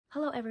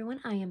Hello everyone,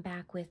 I am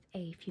back with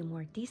a few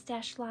more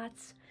DESTASH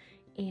lots,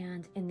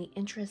 and in the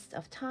interest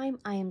of time,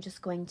 I am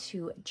just going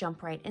to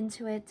jump right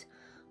into it.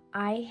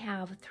 I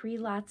have 3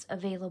 lots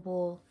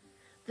available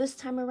this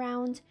time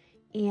around,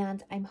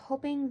 and I'm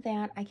hoping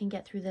that I can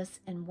get through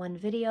this in one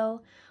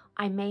video.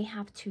 I may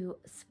have to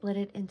split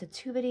it into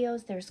 2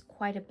 videos. There's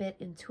quite a bit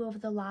in 2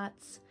 of the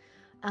lots,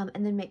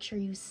 and then make sure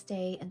you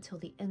stay until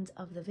the end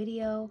of the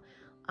video.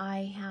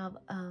 I have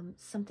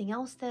something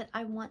else that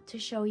I want to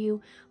show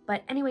you,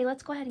 but anyway,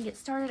 let's go ahead and get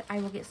started. I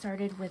will get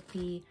started with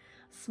the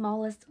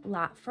smallest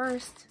lot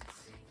first,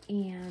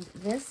 and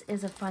this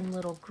is a fun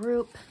little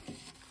group.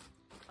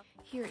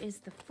 Here is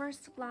the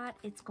first lot.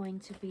 It's going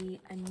to be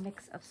a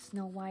mix of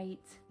Snow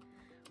White,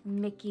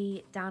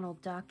 Mickey,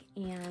 Donald Duck,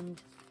 and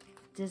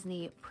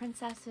Disney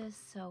princesses.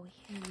 So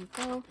here you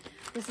go.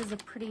 This is a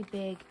pretty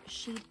big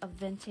sheet of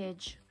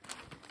vintage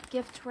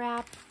gift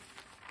wrap.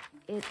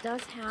 It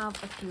does have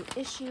a few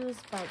issues,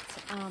 but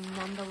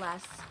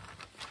nonetheless,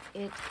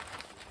 it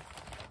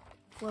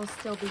will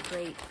still be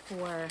great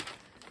for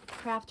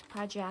craft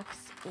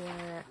projects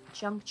or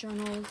junk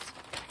journals.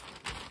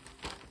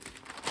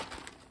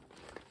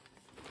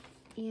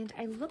 And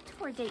I looked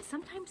for a date.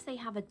 Sometimes they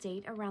have a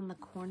date around the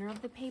corner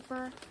of the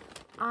paper.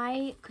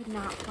 I could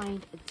not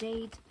find a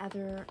date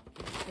other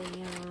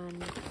than,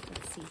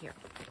 let's see here.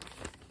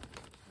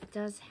 It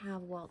does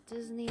have Walt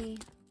Disney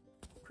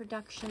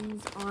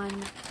Productions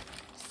on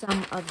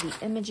some of the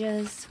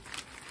images.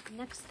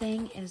 Next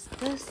thing is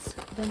this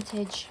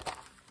vintage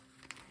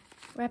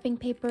wrapping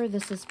paper.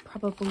 This is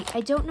probably, I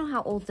don't know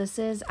how old this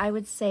is. I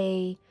would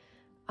say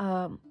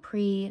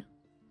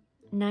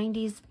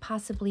pre-90s,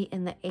 possibly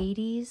in the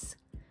 80s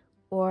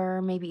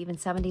or maybe even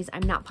 70s.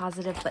 I'm not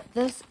positive, but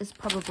this is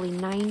probably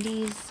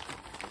 90s.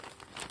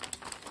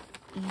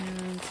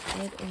 And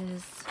it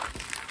is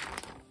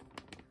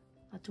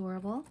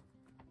adorable.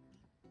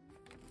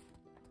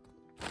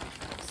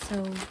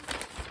 So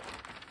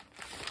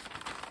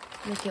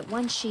you'll get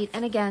one sheet,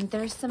 and again,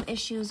 there's some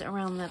issues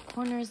around the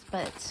corners,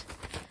 but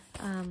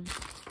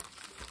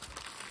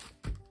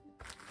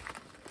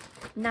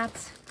not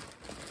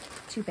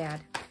too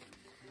bad.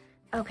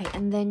 Okay,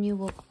 and then you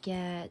will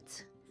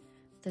get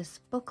this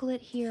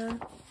booklet here,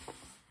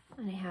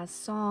 and it has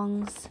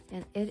songs,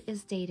 and it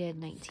is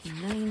dated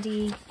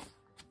 1990.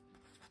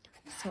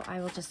 So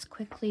I will just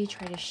quickly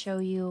try to show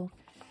you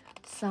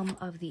some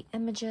of the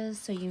images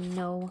so you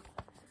know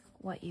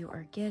what you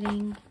are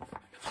getting.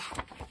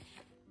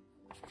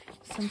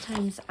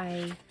 Sometimes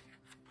I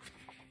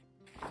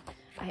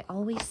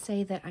always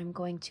say that I'm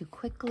going to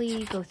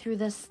quickly go through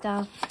this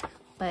stuff,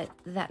 but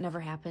that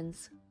never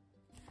happens.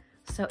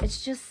 So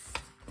it's just,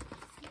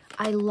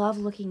 I love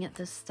looking at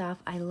this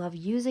stuff. I love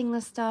using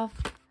this stuff.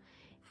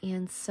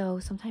 And so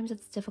sometimes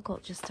it's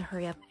difficult just to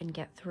hurry up and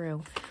get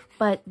through.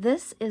 But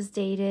this is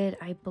dated,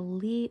 I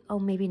believe, oh,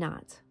 maybe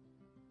not.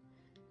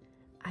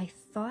 I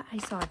thought I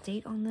saw a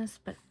date on this,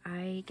 but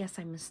I guess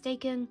I'm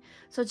mistaken.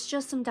 So it's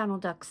just some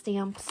Donald Duck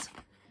stamps.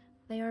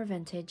 They are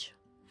vintage.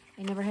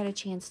 I never had a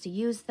chance to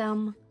use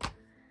them,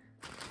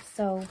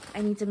 so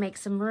I need to make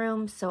some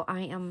room, so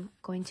I am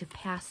going to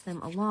pass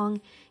them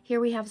along. Here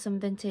we have some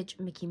vintage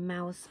Mickey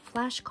Mouse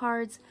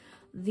flashcards.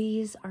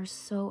 These are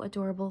so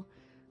adorable.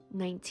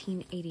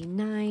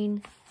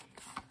 1989.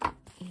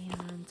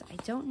 And I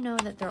don't know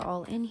that they're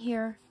all in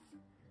here,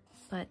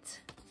 but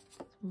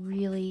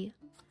really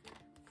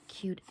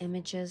cute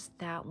images.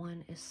 That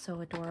one is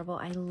so adorable.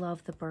 I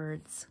love the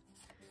birds.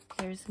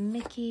 There's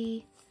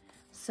Mickey.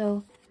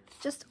 So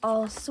just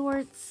all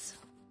sorts.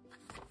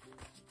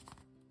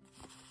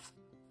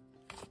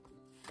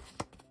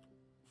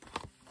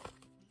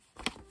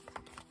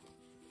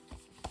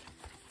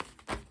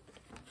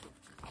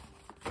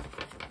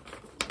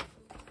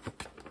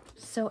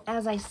 So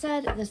as I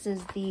said, this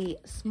is the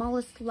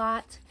smallest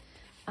lot.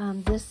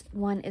 This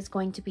one is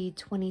going to be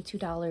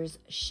 $22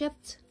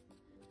 shipped.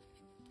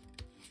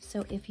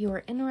 So if you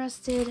are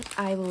interested,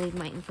 I will leave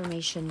my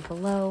information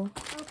below.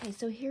 Okay,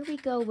 so here we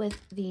go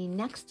with the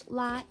next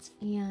lot,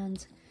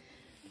 and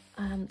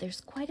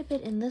there's quite a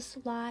bit in this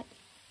lot,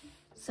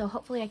 so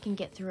hopefully I can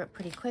get through it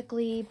pretty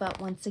quickly,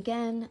 but once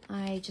again,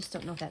 I just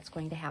don't know if that's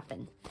going to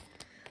happen.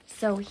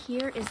 So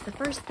here is the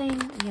first thing.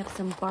 We have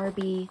some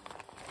Barbie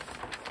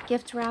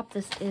gift wrap.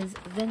 This is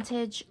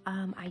vintage.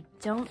 I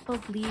don't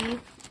believe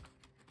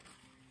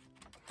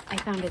I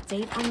found a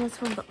date on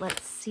this one, but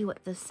let's see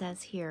what this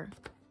says here.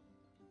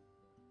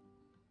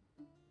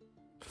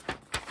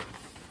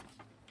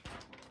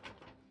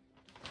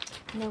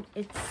 No,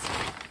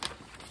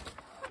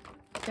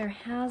 there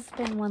has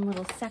been one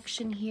little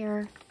section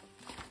here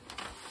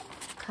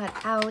cut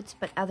out,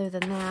 but other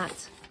than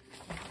that,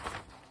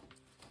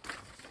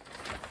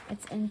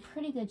 it's in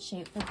pretty good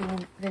shape for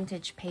being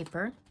vintage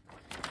paper.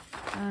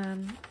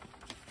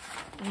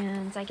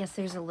 And I guess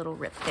there's a little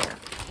rip there.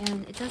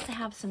 And it does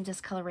have some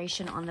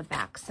discoloration on the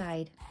back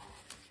side.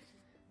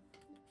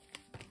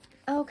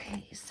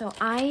 Okay, so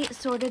I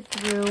sorted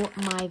through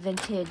my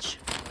vintage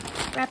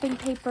wrapping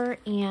paper,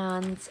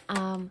 and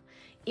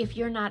if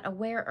you're not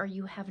aware or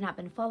you have not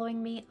been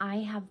following me, I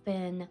have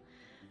been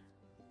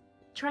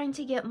trying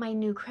to get my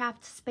new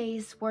craft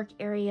space work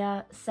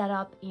area set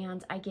up,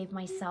 and I gave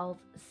myself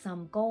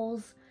some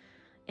goals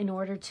in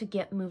order to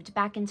get moved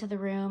back into the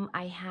room.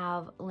 I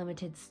have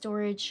limited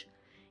storage,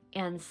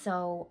 and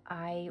so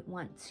I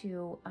want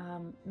to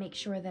make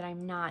sure that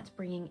I'm not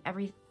bringing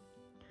everything.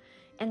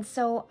 And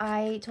so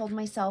I told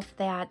myself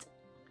that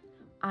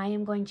I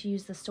am going to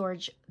use the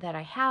storage that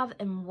I have,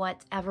 and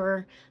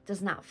whatever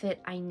does not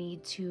fit, I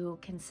need to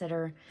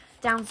consider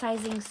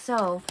downsizing.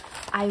 So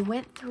I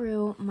went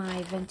through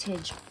my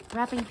vintage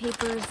wrapping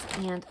papers,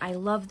 and I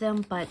love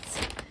them, but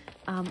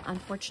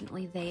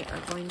unfortunately they are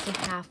going to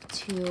have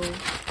to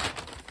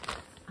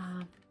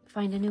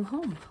find a new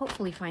home.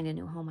 Hopefully find a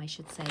new home, I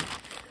should say.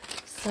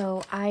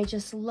 So I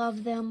just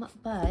love them,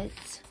 but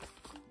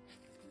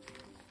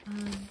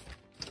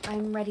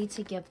I'm ready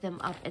to give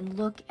them up. And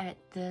look at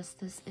this.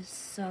 This is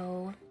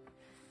so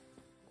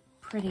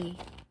pretty.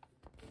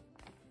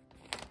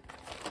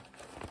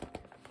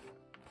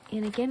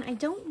 And again, I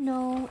don't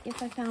know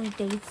if I found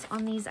dates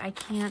on these. I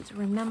can't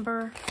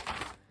remember.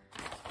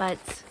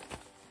 But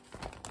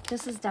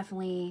this is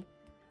definitely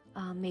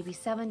maybe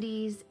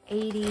 70s,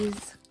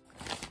 80s.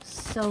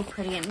 So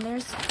pretty. And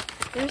there's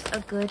a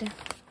good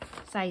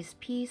size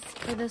piece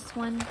for this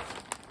one.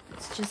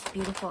 It's just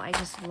beautiful. I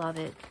just love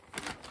it.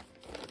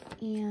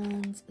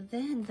 And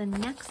then the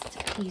next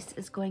piece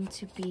is going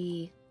to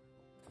be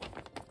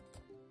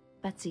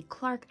Betsey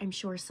Clark. I'm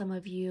sure some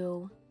of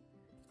you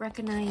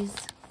recognize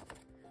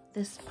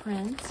this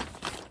print.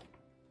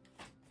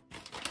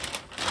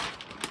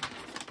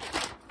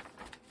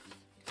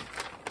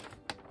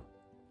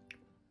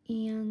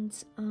 And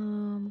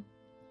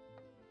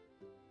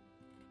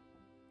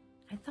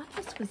I thought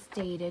this was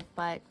dated,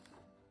 but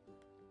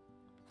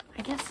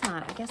I guess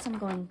not. I guess I'm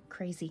going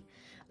crazy.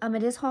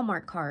 It is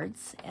Hallmark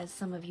cards, as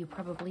some of you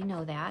probably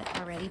know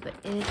that already, but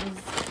it is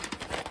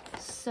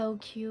so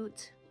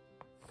cute.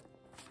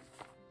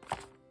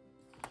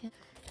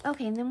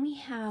 Okay, and then we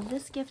have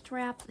this gift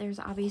wrap. There's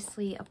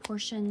obviously a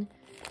portion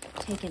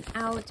taken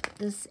out.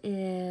 This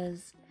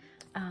is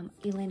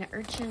Elena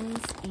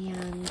Urchins,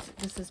 and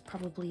this is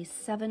probably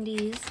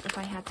 70s, if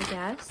I had to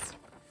guess.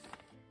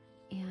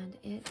 And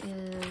it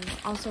is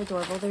also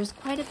adorable. There's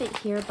quite a bit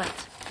here, but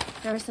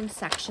there are some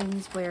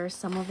sections where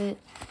some of it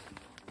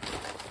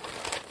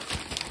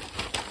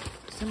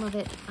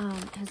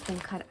has been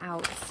cut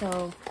out,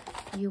 so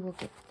you will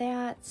get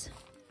that.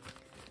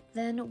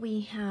 Then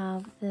we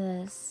have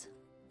this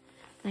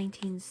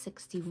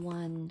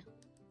 1961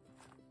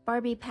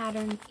 Barbie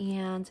pattern,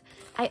 and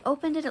I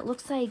opened it. It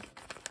looks like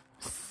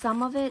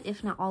some of it,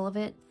 if not all of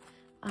it,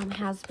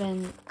 has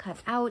been cut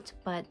out,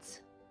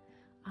 but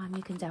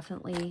you can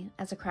definitely,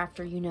 as a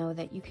crafter, you know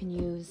that you can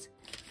use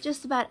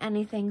just about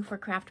anything for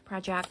craft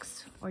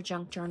projects or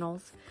junk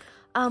journals.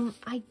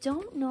 I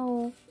don't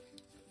know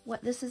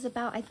what this is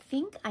about. I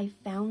think I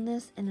found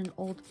this in an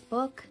old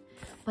book,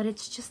 but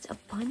it's just a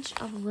bunch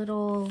of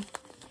little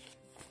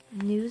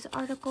news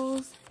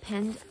articles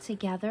pinned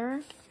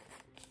together.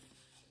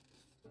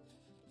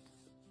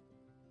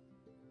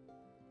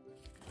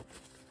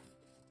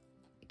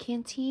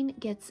 Canteen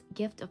gets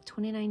gift of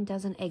 29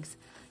 dozen eggs.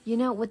 You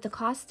know, with the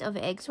cost of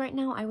eggs right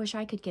now, I wish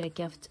I could get a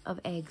gift of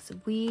eggs.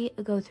 We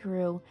go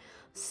through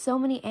so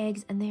many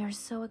eggs, and they are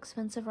so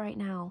expensive right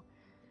now.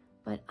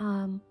 But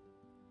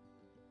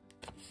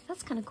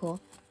that's kind of cool.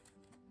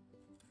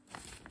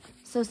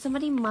 So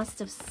somebody must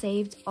have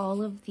saved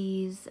all of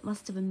these. It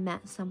must have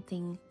meant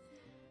something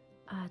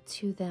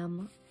to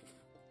them.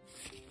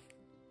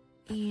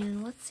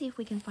 And let's see if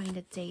we can find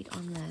a date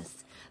on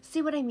this.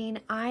 See what I mean?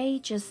 I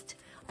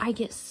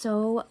get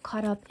so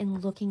caught up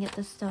in looking at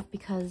this stuff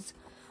because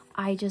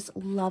I just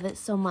love it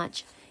so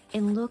much.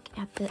 And look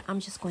at I'm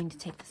just going to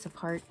take this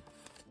apart.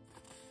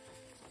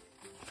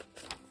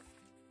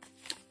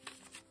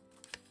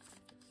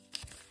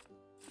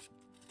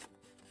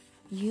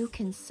 You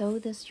can sew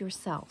this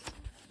yourself.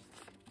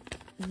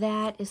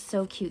 That is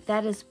so cute.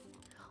 That is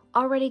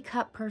already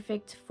cut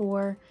perfect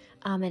for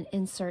an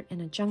insert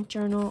in a junk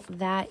journal.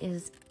 That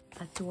is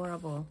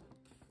adorable.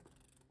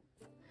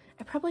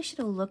 I probably should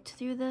have looked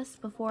through this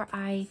before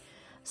I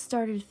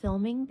started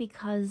filming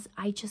because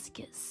I just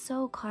get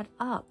so caught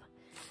up.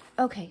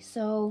 Okay,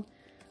 so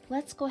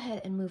let's go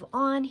ahead and move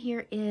on.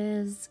 Here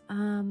is,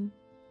 I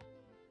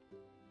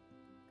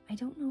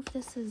don't know if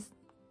this is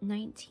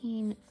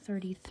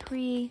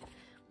 1933,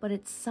 but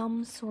it's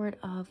some sort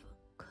of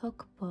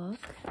cookbook.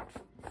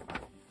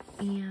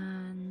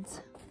 And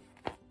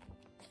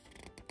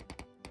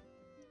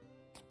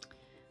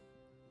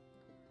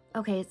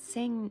okay, it's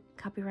saying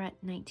copyright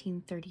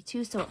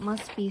 1932, so it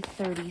must be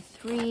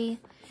 33.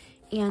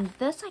 And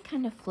this I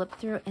kind of flipped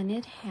through, and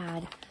it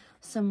had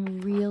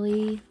some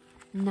really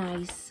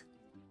nice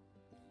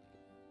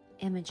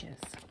images.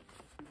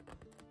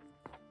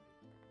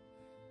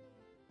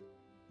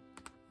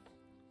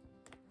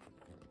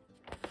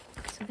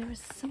 So there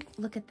was some,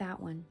 look at that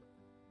one.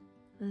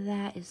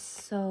 That is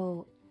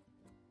so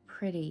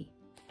pretty.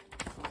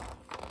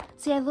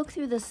 See, I look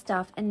through this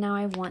stuff and now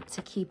I want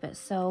to keep it.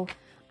 So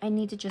I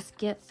need to just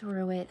get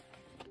through it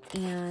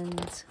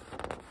and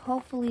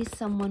hopefully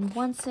someone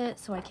wants it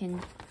so I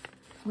can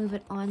move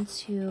it on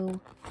to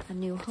a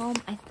new home.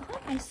 I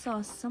thought I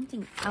saw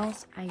something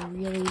else I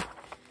really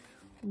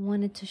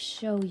wanted to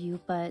show you,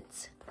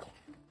 but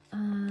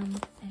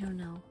I don't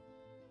know.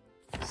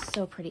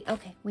 So pretty.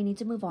 Okay, we need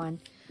to move on.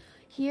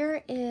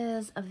 Here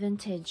is a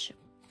vintage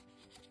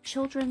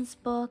children's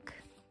book.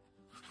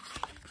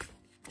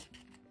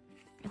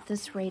 At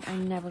this rate,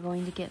 I'm never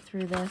going to get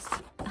through this.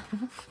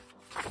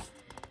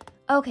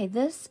 Okay,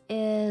 this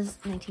is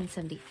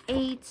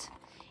 1978,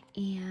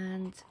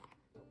 and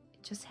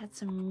it just had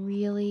some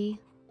really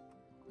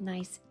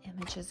nice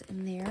images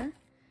in there.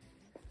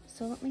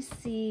 So let me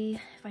see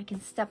if I can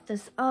step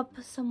this up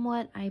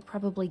somewhat. I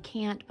probably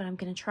can't, but I'm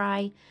going to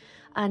try.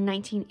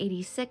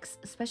 1986,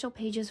 special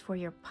pages for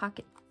your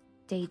pocket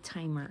day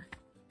timer.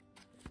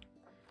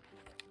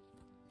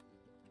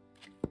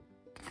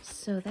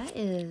 So that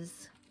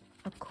is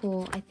a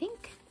cool, I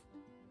think.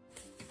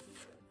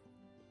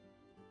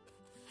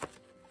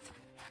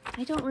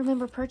 I don't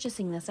remember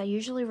purchasing this. I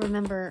usually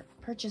remember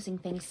purchasing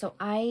things, so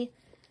I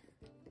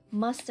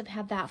must have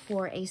had that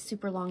for a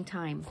super long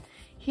time.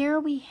 Here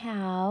we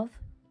have,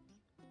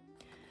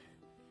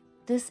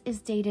 this is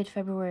dated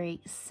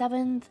February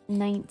 7th,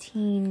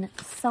 19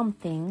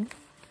 something.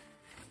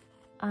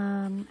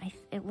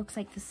 It looks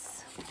like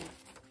this,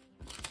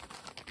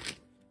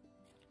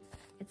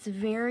 it's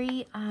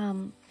very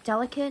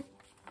delicate.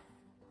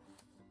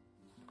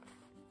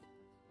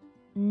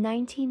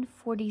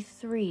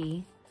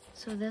 1943.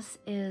 So this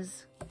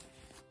is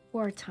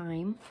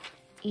wartime,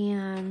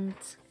 and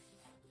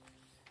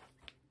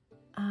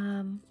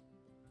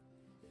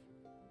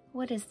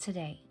what is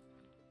today?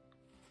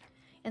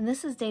 And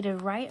this is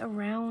dated right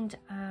around,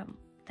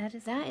 that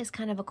is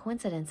kind of a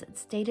coincidence.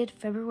 It's dated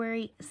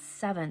February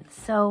 7th.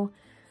 So,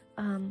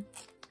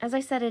 as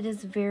I said, it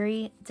is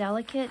very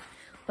delicate,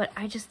 but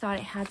I just thought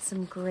it had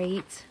some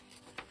great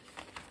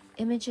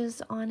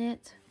images on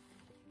it.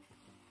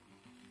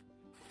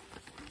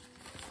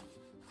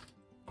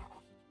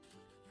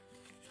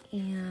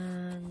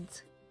 And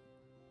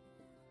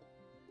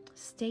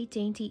stay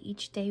dainty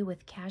each day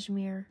with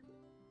cashmere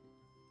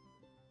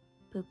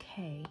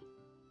bouquet.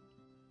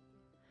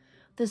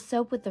 The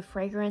soap with the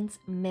fragrance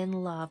men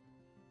love.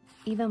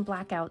 Even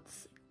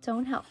blackouts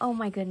don't help. Oh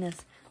my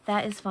goodness,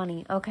 that is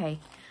funny. Okay,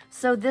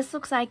 so this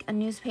looks like a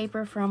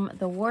newspaper from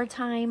the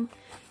wartime,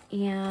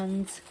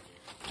 and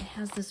it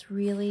has this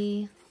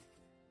really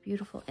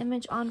beautiful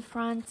image on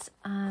front.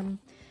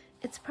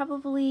 It's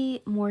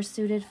probably more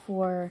suited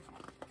for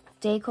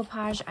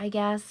decoupage, I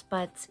guess,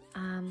 but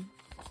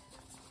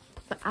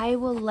I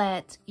will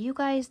let you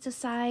guys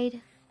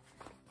decide.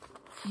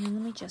 And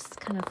let me just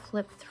kind of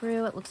flip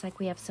through. It looks like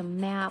we have some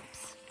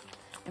maps.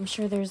 I'm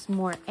sure there's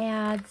more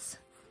ads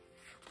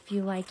if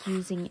you like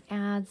using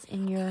ads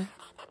in your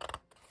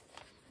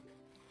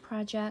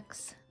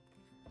projects.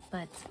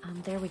 But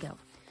there we go.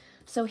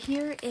 So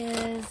here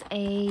is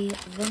a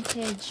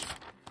vintage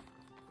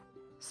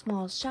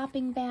small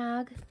shopping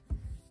bag.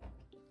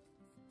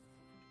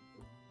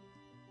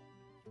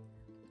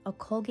 A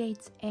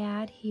Colgate's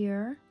ad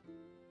here,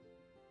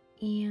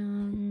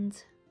 and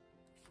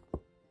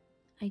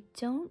I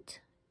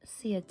don't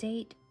see a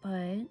date,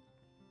 but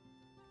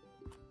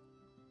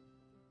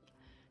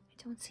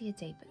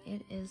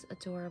it is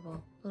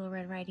adorable. Little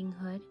Red Riding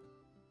Hood.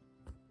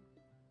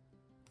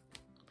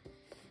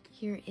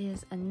 Here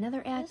is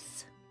another ad.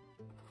 This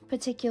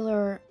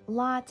particular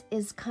lot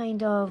is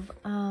kind of,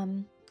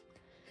 I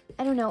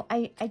don't know,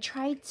 I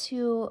tried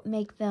to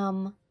make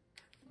them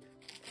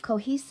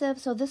cohesive.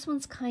 So this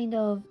one's kind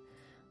of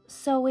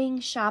sewing,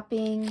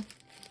 shopping,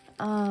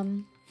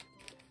 kind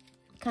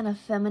of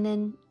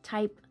feminine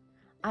type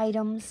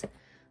items.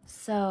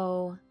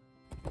 So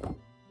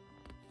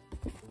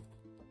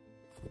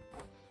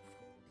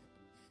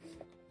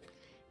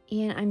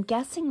and I'm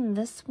guessing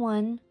this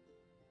one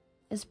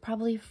is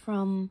probably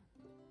from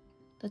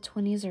the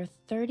 20s or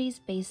 30s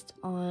based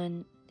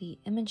on the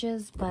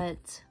images,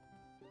 but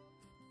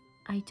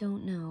I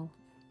don't know.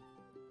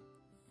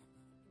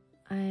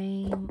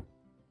 I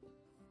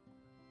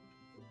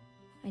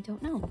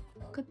don't know.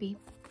 Could be.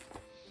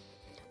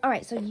 All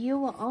right, so you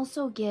will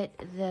also get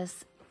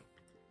this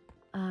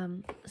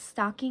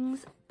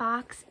stockings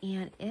box,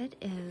 and it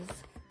is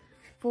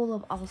full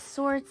of all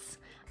sorts.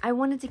 I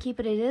wanted to keep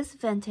it. It is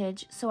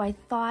vintage, so I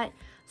thought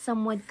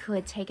someone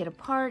could take it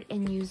apart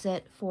and use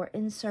it for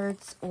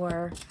inserts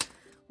or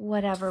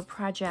whatever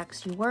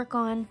projects you work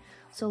on.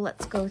 So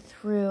let's go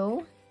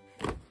through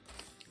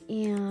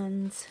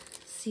and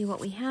see what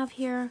we have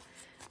here.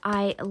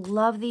 I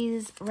love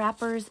these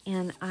wrappers,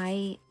 and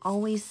I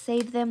always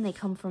save them. They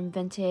come from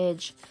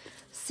vintage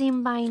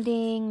seam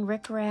binding,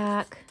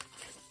 rickrack.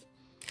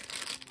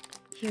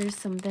 Here's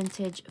some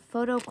vintage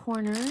photo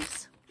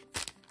corners.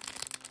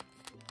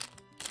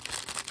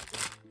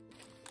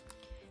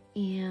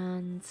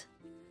 And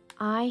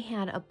I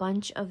had a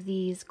bunch of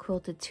these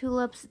quilted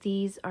tulips.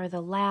 These are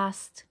the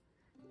last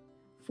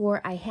 4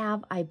 I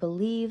have, I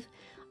believe.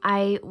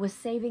 I was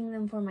saving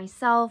them for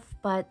myself,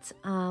 but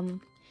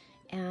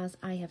as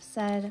I have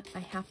said, I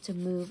have to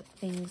move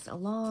things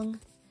along.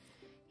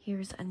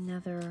 Here's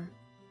another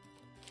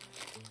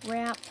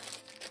wrap.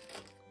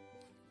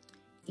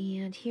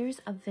 And here's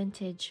a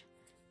vintage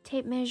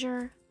tape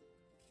measure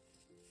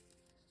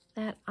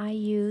that I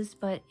used,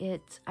 but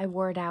I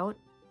wore it out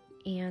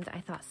and I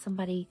thought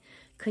somebody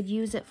could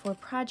use it for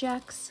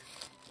projects.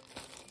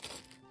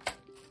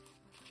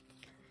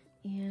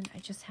 And I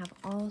just have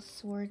all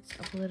sorts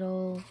of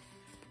little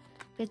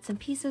bits and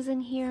pieces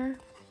in here.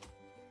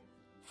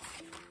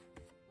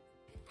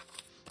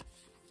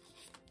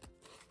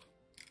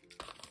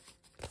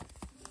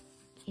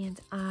 And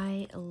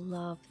I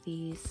love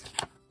these.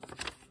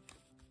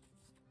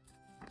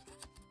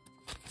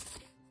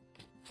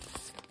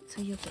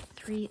 So you'll get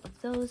 3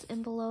 of those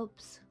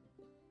envelopes.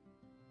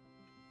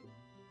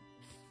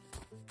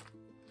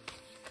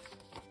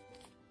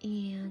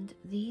 And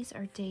these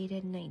are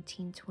dated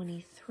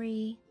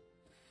 1923.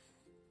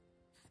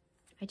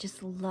 I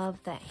just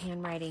love that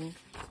handwriting.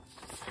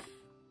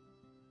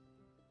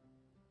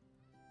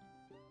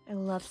 I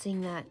love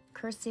seeing that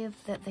cursive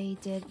that they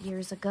did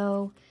years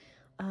ago.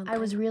 I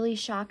was really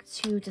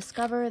shocked to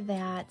discover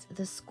that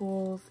the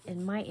schools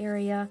in my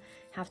area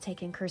have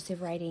taken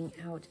cursive writing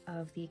out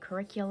of the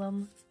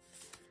curriculum.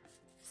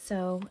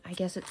 So I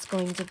guess it's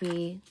going to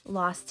be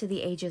lost to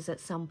the ages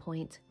at some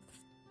point.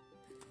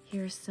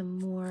 Here's some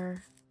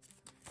more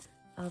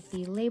of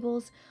the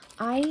labels.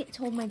 I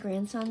told my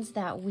grandsons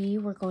that we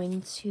were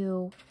going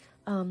to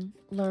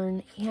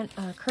learn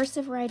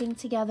cursive writing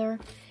together,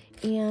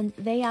 and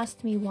they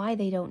asked me why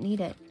they don't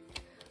need it.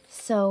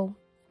 So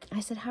I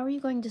said, how are you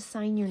going to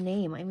sign your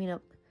name? I mean,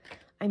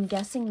 I'm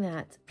guessing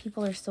that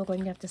people are still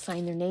going to have to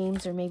sign their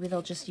names, or maybe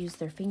they'll just use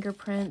their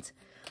fingerprint.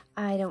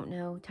 I don't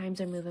know.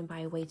 Times are moving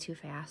by way too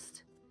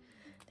fast.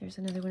 There's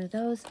another one of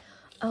those.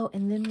 Oh,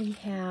 and then we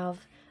have,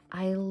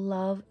 I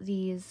love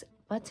these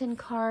button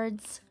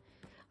cards.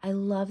 I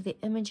love the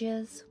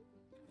images.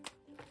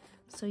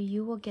 So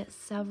you will get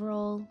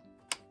several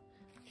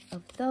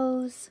of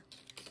those.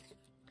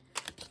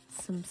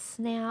 Some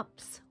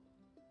snaps.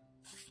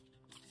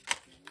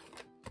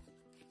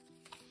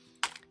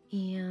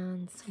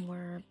 And some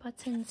more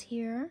buttons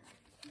here.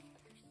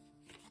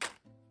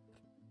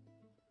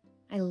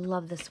 I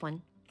love this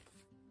one.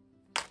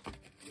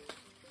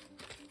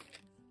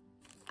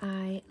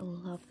 I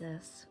love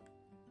this.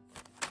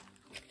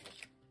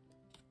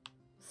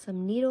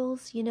 Some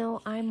needles, you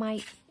know, I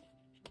may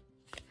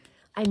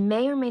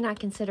or may not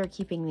consider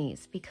keeping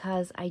these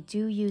because I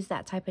do use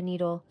that type of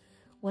needle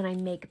when I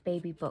make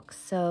baby books.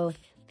 So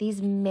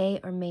these may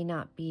or may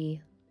not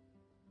be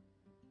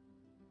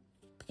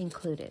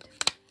included.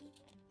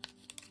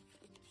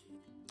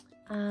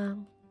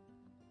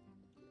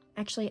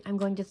 Actually, I'm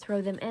going to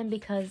throw them in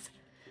because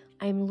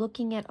I'm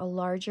looking at a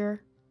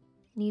larger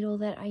needle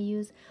that I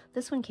use.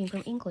 This one came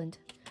from England.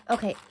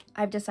 Okay,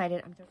 I've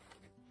decided.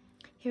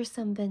 Here's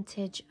some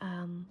vintage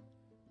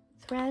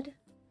thread.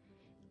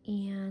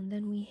 And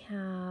then we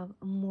have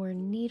more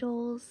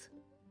needles.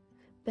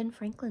 Ben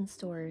Franklin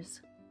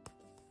stores.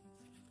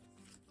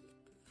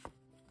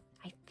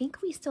 I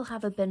think we still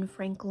have a Ben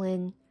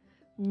Franklin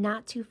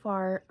not too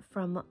far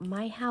from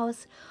my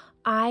house.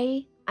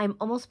 I'm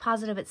almost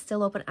positive it's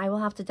still open. I will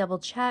have to double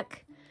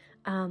check.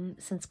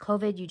 Since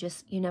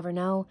COVID, you never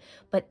know.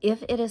 But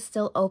if it is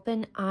still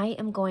open, I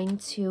am going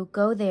to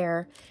go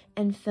there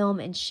and film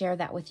and share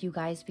that with you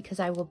guys, because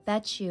I will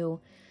bet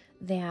you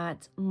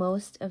that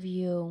most of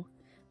you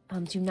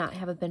do not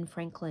have a Ben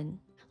Franklin.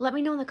 Let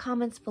me know in the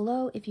comments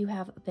below if you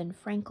have a Ben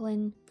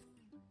Franklin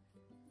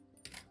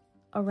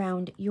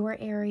around your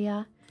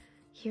area.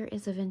 Here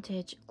is a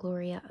vintage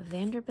Gloria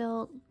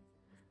Vanderbilt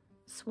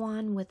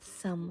swan with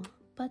some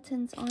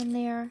buttons on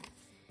there.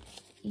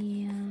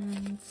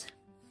 And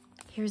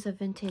here's a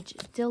vintage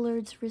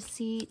Dillard's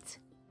receipt.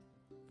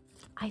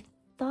 I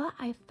thought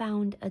I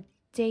found a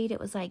date. It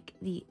was like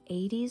the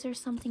 80s or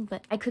something,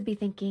 but I could be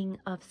thinking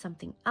of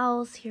something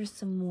else. Here's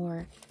some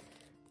more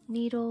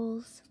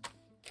needles.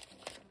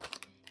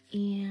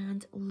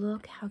 And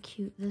look how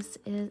cute this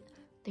is.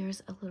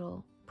 There's a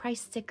little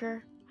price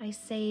sticker I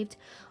saved.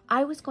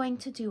 I was going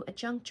to do a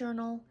junk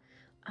journal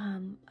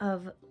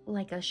of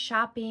like a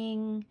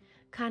shopping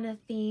kind of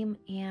theme,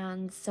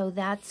 and so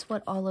that's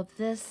what all of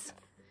this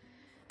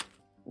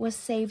was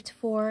saved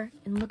for.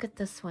 And look at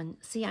this one.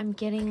 See, I'm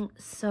getting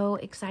so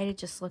excited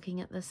just looking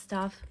at this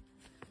stuff.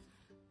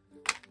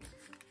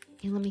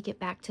 And let me get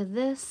back to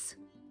this.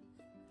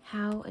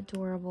 How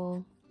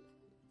adorable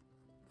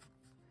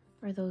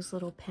are those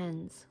little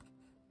pens?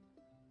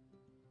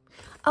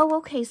 Oh,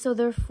 okay, so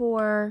they're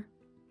for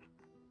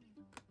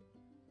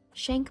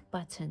shank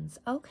buttons.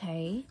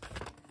 Okay,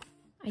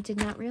 I did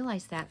not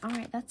realize that. All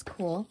right, that's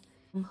cool.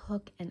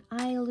 Hook and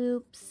eye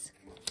loops.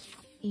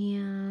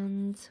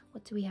 And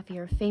what do we have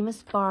here?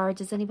 Famous Bar.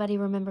 Does anybody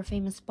remember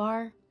Famous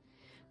Bar?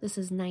 This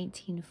is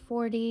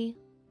 1940.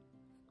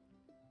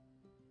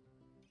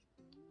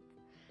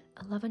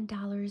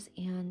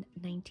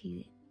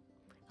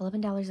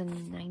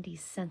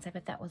 $11.90. I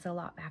bet that was a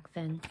lot back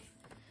then.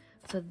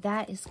 So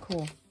that is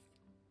cool.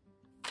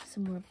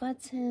 Some more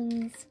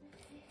buttons.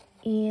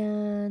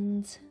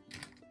 And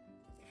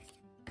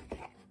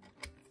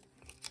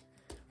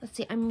let's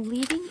see, I'm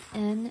leaving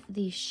in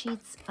these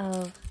sheets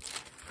of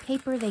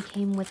paper. They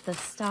came with the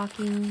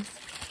stockings,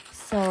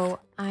 so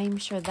I'm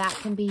sure that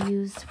can be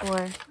used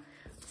for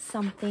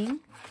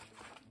something.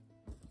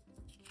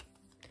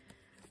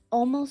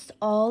 Almost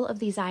all of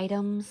these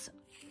items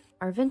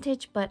are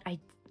vintage, but I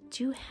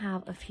do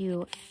have a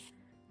few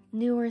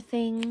newer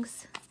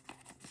things.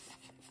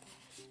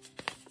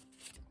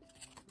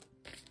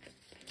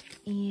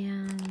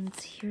 And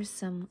here's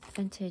some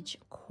vintage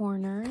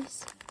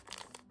corners,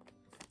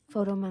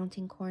 photo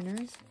mounting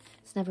corners.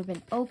 It's never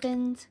been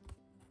opened.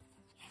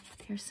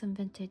 Here's some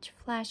vintage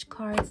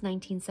flashcards,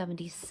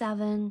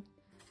 1977.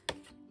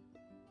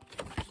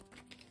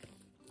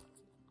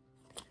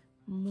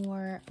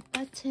 More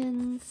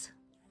buttons.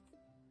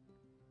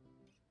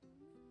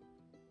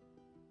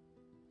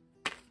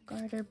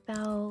 Garter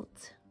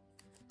belt.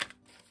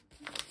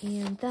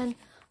 And then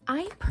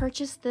I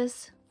purchased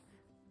this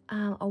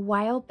a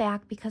while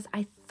back because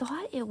I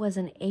thought it was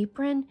an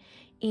apron,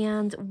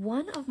 and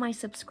one of my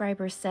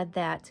subscribers said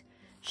that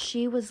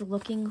she was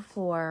looking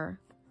for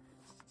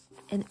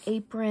an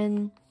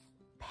apron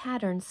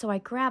pattern, so I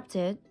grabbed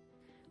it.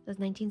 It was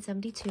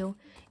 1972,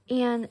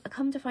 and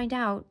come to find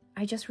out,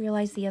 I just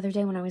realized the other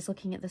day when I was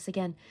looking at this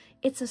again,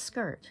 it's a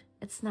skirt.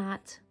 It's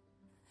not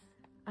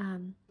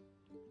an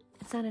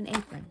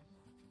apron.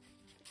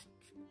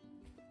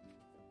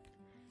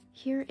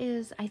 Here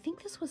is, I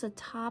think this was a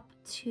top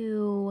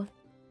to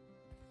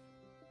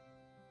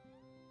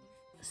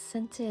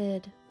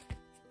scented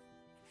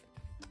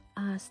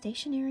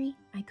stationery.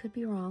 I could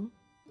be wrong.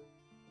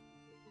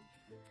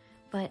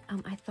 But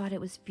I thought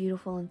it was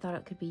beautiful and thought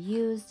it could be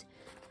used.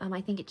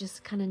 I think it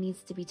just kind of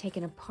needs to be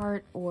taken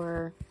apart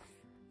or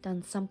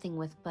done something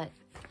with, but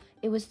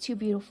it was too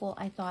beautiful,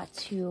 I thought,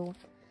 to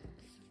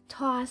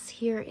toss.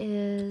 Here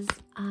is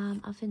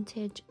a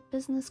vintage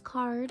business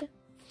card.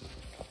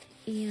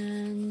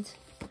 And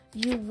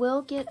you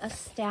will get a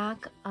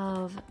stack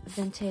of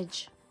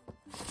vintage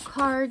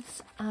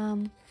cards.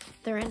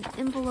 They're in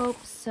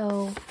envelopes,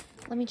 so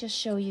let me just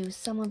show you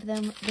some of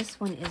them. This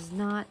one is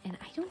not, and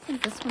I don't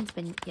think this one's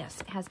been,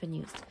 yes, it has been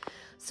used.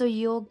 So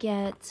you'll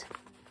get,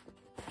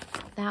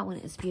 that one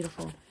is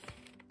beautiful.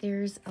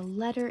 There's a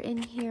letter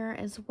in here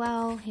as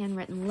well,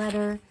 handwritten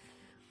letter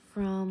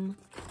from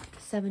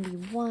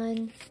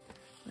 71.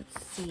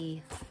 Let's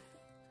see,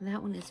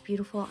 that one is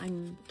beautiful.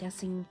 I'm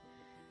guessing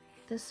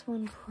this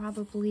one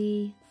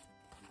probably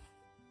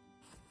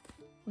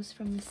was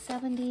from the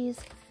 70s.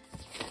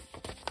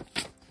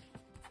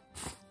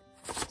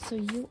 So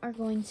you are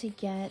going to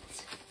get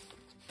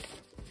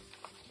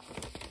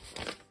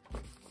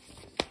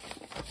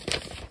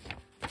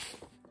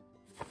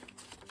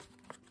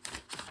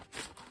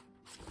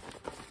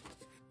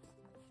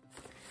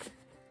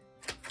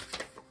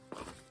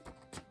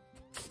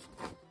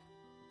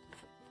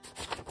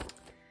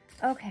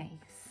okay,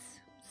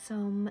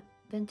 some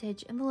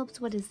vintage envelopes.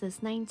 What is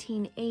this?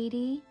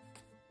 1980.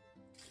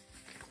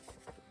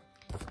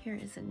 Here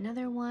is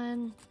another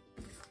one.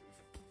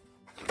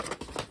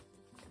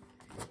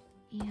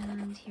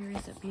 And here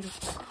is a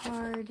beautiful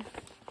card.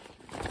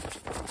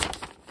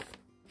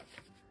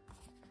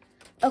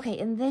 Okay,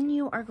 and then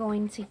you are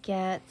going to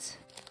get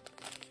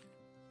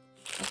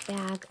a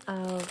bag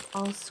of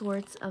all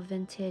sorts of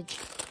vintage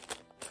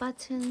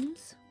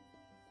buttons.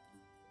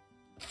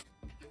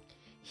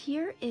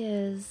 Here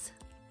is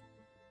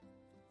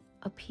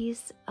a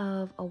piece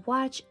of a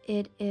watch.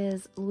 It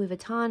is Louis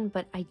Vuitton,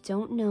 but I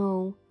don't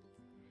know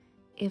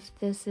if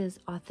this is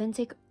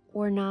authentic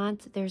or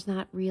not. There's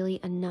not really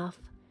enough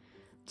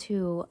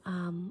to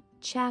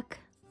check.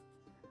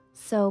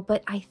 So,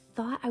 but I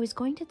thought I was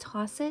going to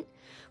toss it,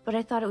 but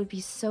I thought it would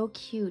be so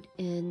cute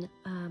in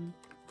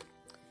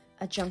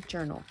a junk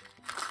journal.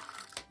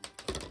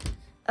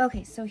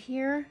 Okay, so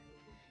here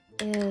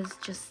is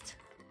just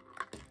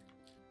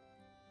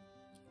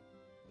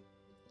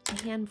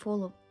a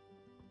handful of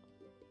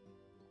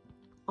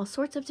all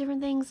sorts of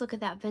different things. Look at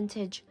that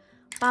vintage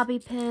bobby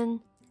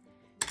pin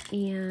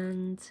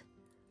and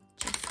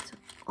just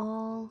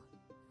all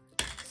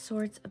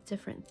sorts of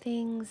different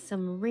things,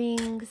 some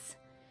rings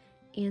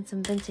and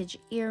some vintage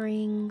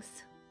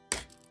earrings.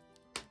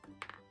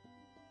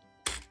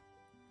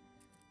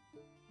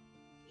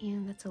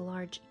 And that's a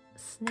large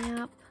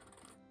snap.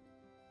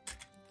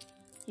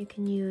 You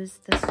can use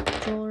this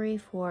jewelry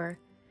for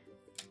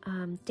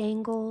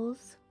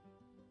dangles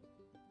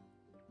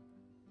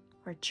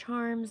or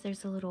charms.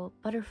 There's a little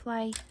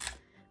butterfly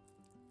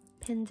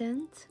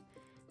pendant,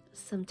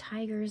 some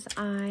tiger's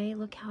eye.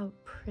 Look how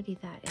pretty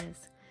that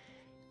is.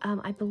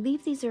 I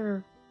believe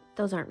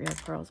those aren't real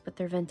pearls, but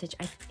they're vintage.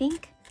 I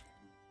think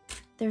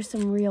there's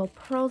some real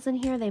pearls in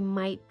here. They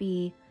might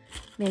be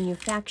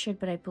manufactured,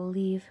 but I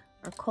believe,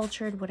 or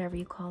cultured, whatever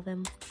you call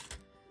them.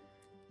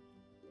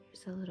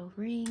 Here's a little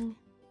ring.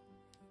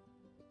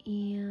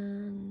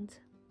 And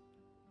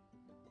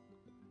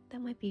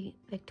that might be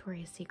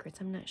Victoria's Secrets.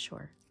 I'm not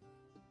sure.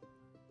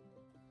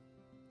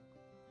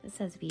 It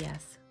says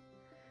VS.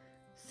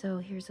 So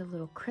here's a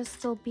little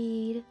crystal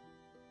bead.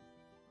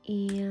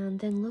 And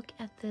then look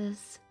at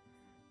this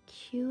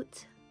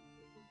cute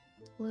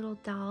little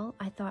doll.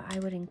 I thought I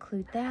would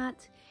include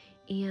that.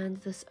 And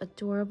this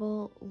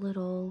adorable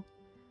little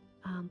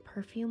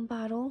perfume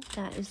bottle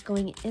that is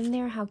going in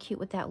there. How cute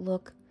would that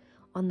look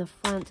on the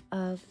front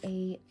of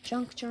a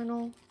junk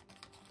journal?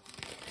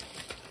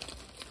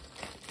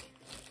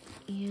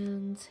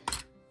 And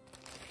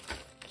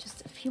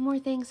just a few more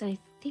things, and I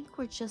think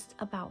we're just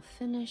about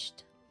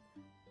finished.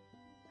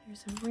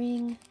 There's a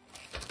ring.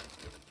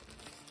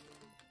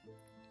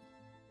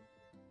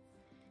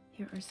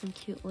 Here are some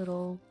cute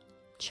little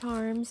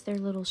charms. They're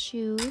little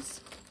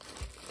shoes.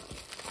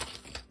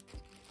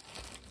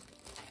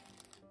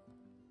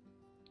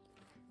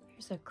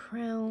 Here's a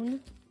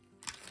crown.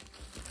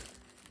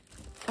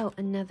 Oh,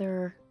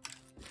 another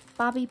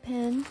bobby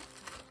pin.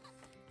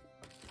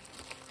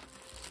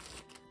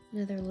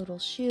 Another little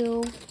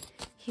shoe.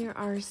 Here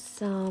are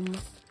some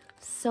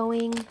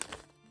sewing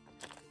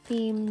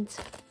themed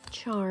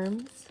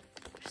charms.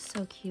 They're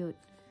so cute.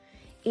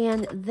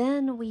 And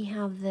then we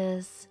have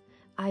this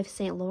Yves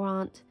Saint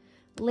Laurent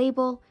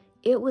label.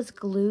 It was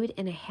glued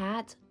in a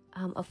hat,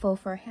 a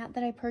faux fur hat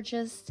that I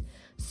purchased.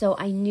 So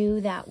I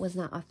knew that was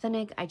not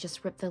authentic. I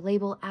just ripped the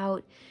label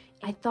out.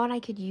 I thought I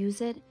could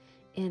use it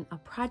in a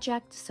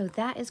project. So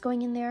that is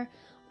going in there.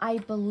 I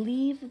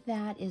believe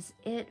that is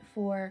it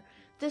for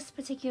this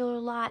particular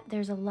lot.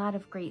 There's a lot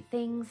of great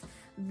things.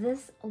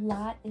 This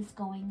lot is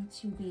going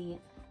to be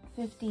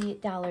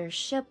 $50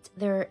 shipped.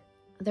 There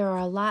are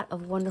a lot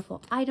of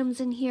wonderful items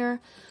in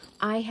here.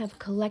 I have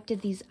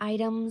collected these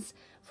items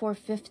for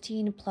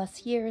 15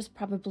 plus years,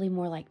 probably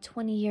more like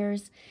 20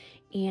 years.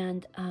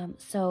 And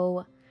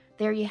so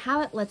there you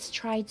have it. Let's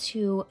try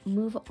to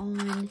move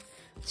on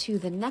to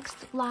the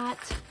next lot.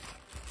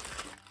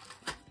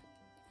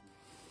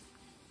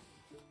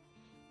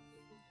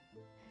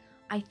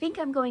 I think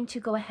I'm going to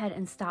go ahead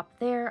and stop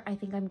there. I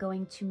think I'm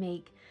going to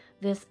make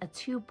this a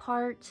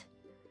two-part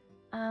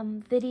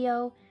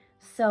video.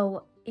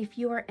 So if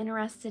you are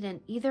interested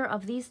in either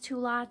of these two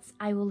lots,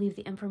 I will leave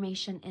the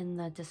information in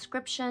the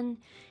description.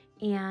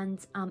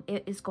 And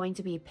it is going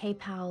to be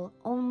PayPal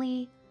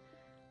only,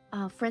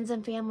 friends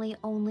and family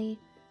only.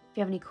 If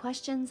you have any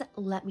questions,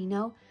 let me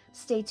know.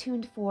 Stay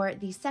tuned for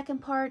the second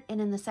part.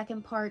 And in the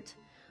second part,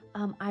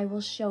 I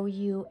will show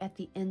you at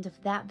the end of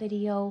that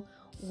video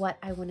what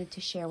I wanted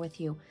to share with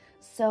you.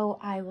 So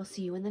I will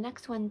see you in the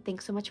next one.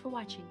 Thanks so much for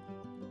watching.